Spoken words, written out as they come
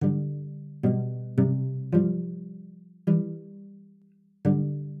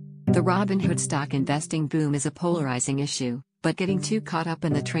The Robinhood stock investing boom is a polarizing issue, but getting too caught up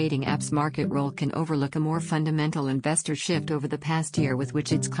in the trading app's market role can overlook a more fundamental investor shift over the past year with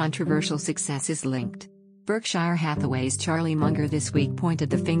which its controversial success is linked. Berkshire Hathaway's Charlie Munger this week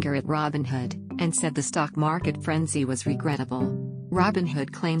pointed the finger at Robinhood and said the stock market frenzy was regrettable.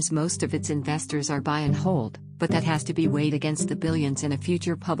 Robinhood claims most of its investors are buy and hold, but that has to be weighed against the billions in a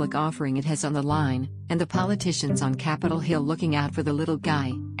future public offering it has on the line, and the politicians on Capitol Hill looking out for the little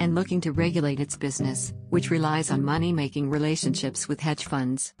guy, and looking to regulate its business, which relies on money-making relationships with hedge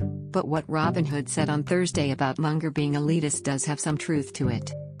funds. But what Robinhood said on Thursday about Munger being elitist does have some truth to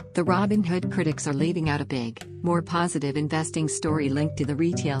it. The Robinhood critics are leaving out a big, more positive investing story linked to the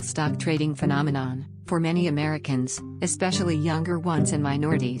retail stock trading phenomenon. For many Americans, especially younger ones and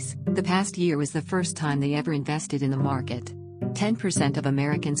minorities, the past year was the first time they ever invested in the market. 10% of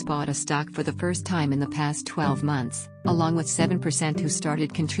Americans bought a stock for the first time in the past 12 months, along with 7% who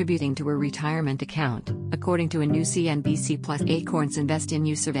started contributing to a retirement account, according to a new CNBC Plus Acorns Invest in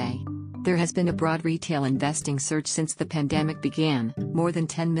You survey. There has been a broad retail investing surge since the pandemic began. More than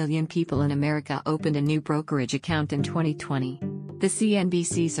 10 million people in America opened a new brokerage account in 2020. The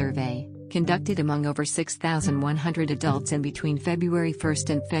CNBC survey, conducted among over 6,100 adults in between February 1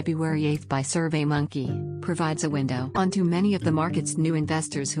 and February 8 by SurveyMonkey, provides a window onto many of the market's new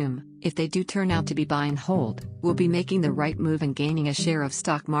investors whom, if they do turn out to be buy and hold, will be making the right move and gaining a share of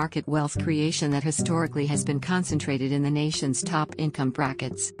stock market wealth creation that historically has been concentrated in the nation's top income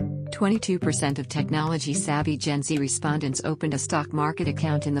brackets. 22% of technology-savvy Gen Z respondents opened a stock market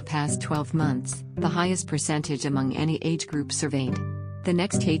account in the past 12 months, the highest percentage among any age group surveyed. The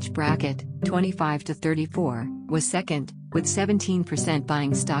next age bracket, 25 to 34, was second, with 17%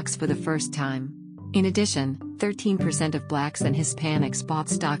 buying stocks for the first time. In addition, 13% of blacks and Hispanics bought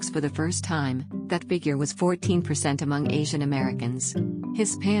stocks for the first time. That figure was 14% among Asian Americans.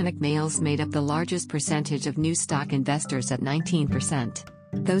 Hispanic males made up the largest percentage of new stock investors at 19%.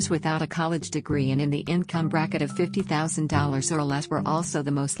 Those without a college degree and in the income bracket of $50,000 or less were also the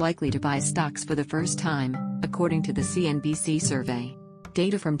most likely to buy stocks for the first time, according to the CNBC survey.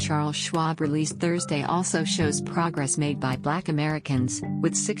 Data from Charles Schwab released Thursday also shows progress made by Black Americans,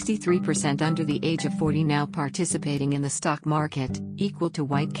 with 63% under the age of 40 now participating in the stock market, equal to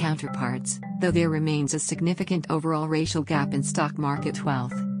white counterparts, though there remains a significant overall racial gap in stock market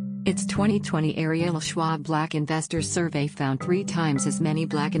wealth. Its 2020 Ariel Schwab Black Investors Survey found 3 times as many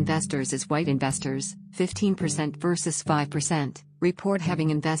black investors as white investors, 15% versus 5%, report having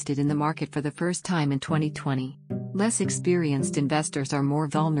invested in the market for the first time in 2020. Less experienced investors are more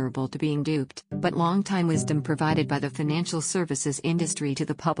vulnerable to being duped, but long-time wisdom provided by the financial services industry to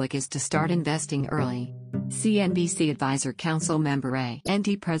the public is to start investing early. CNBC Advisor Council member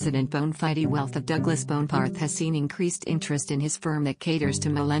A&D President Bonafide Wealth of Douglas Boneparth has seen increased interest in his firm that caters to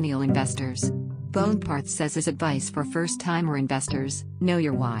millennial investors. Boneparth says his advice for first-timer investors: know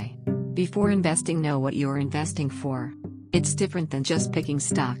your why. Before investing, know what you're investing for. It's different than just picking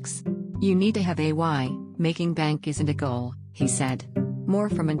stocks. You need to have a why. Making bank isn't a goal, he said. More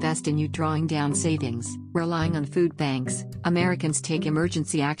from Invest in You drawing down savings, relying on food banks. Americans take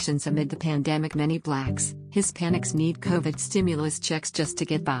emergency actions amid the pandemic. Many blacks, Hispanics need COVID stimulus checks just to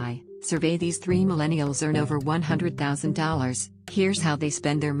get by. Survey: these 3 millennials earn over $100,000. Here's how they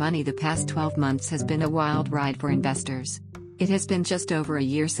spend their money. The past 12 months has been a wild ride for investors. It has been just over a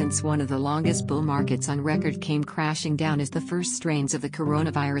year since one of the longest bull markets on record came crashing down as the first strains of the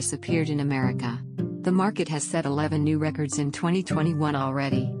coronavirus appeared in America. The market has set 11 new records in 2021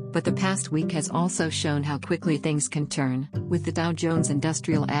 already, but the past week has also shown how quickly things can turn, with the Dow Jones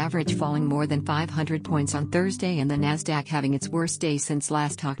Industrial Average falling more than 500 points on Thursday and the Nasdaq having its worst day since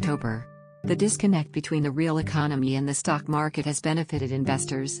last October. The disconnect between the real economy and the stock market has benefited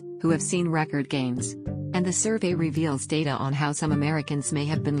investors, who have seen record gains. And the survey reveals data on how some Americans may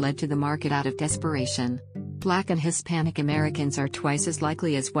have been led to the market out of desperation. Black and Hispanic Americans are twice as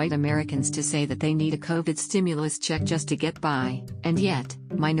likely as white Americans to say that they need a COVID stimulus check just to get by, and yet,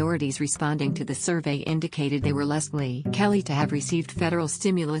 minorities responding to the survey indicated they were less likely to have received federal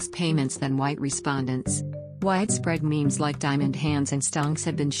stimulus payments than white respondents. Widespread memes like diamond hands and stonks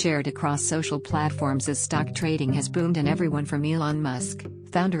have been shared across social platforms as stock trading has boomed, and everyone from Elon Musk,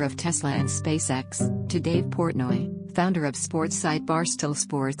 founder of Tesla and SpaceX, to Dave Portnoy, founder of sports site Barstool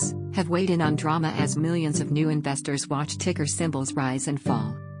Sports, have weighed in on drama as millions of new investors watch ticker symbols rise and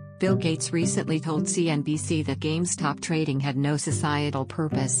fall. Bill Gates recently told CNBC that GameStop trading had no societal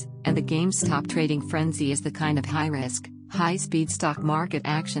purpose, and the GameStop trading frenzy is the kind of high-risk, high-speed stock market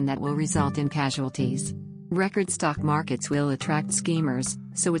action that will result in casualties. Record stock markets will attract schemers,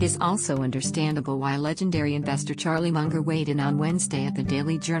 so it is also understandable why legendary investor Charlie Munger weighed in on Wednesday at the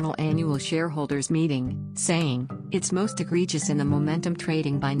Daily Journal annual shareholders meeting, saying, "It's most egregious in the momentum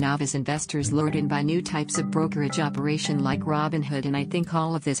trading by novice investors lured in by new types of brokerage operation like Robinhood, and I think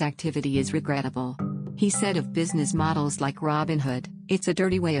all of this activity is regrettable." He said of business models like Robinhood, "It's a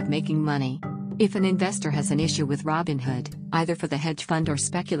dirty way of making money." If an investor has an issue with Robinhood, either for the hedge fund or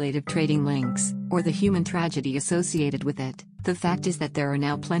speculative trading links, or the human tragedy associated with it, the fact is that there are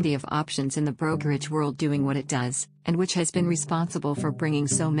now plenty of options in the brokerage world doing what it does, and which has been responsible for bringing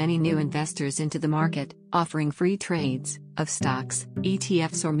so many new investors into the market, offering free trades of stocks,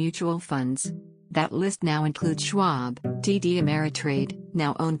 ETFs or mutual funds. That list now includes Schwab, TD Ameritrade,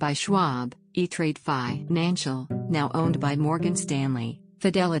 now owned by Schwab, E-Trade Financial, now owned by Morgan Stanley,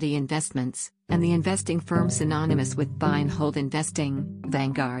 Fidelity Investments, and the investing firm synonymous with buy and hold investing,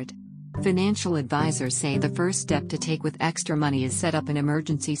 Vanguard. Financial advisors say the first step to take with extra money is set up an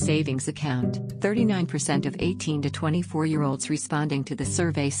emergency savings account. 39% of 18 to 24-year-olds responding to the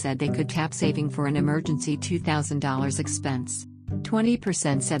survey said they could tap saving for an emergency $2,000 expense.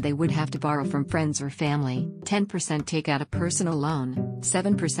 20% said they would have to borrow from friends or family, 10% take out a personal loan,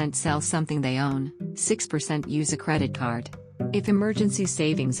 7% sell something they own, 6% use a credit card. If emergency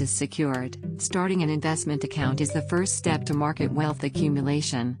savings is secured, starting an investment account is the first step to market wealth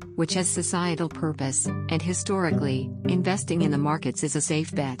accumulation, which has societal purpose, and historically, investing in the markets is a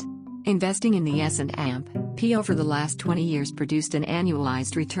safe bet. Investing in the S&P over the last 20 years produced an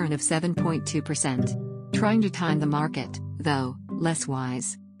annualized return of 7.2%. Trying to time the market, though, less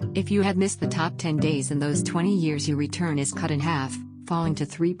wise. If you had missed the top 10 days in those 20 years, your return is cut in half, falling to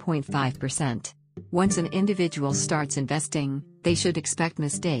 3.5%. Once an individual starts investing, they should expect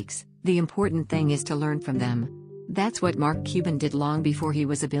mistakes. The important thing is to learn from them. That's what Mark Cuban did long before he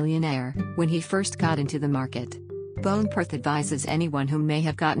was a billionaire, when he first got into the market. Bone Perth advises anyone who may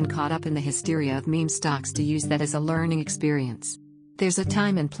have gotten caught up in the hysteria of meme stocks to use that as a learning experience. There's a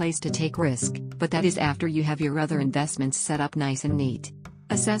time and place to take risk, but that is after you have your other investments set up nice and neat.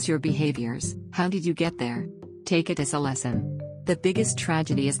 Assess your behaviors. How did you get there? Take it as a lesson. The biggest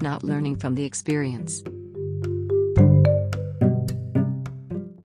tragedy is not learning from the experience.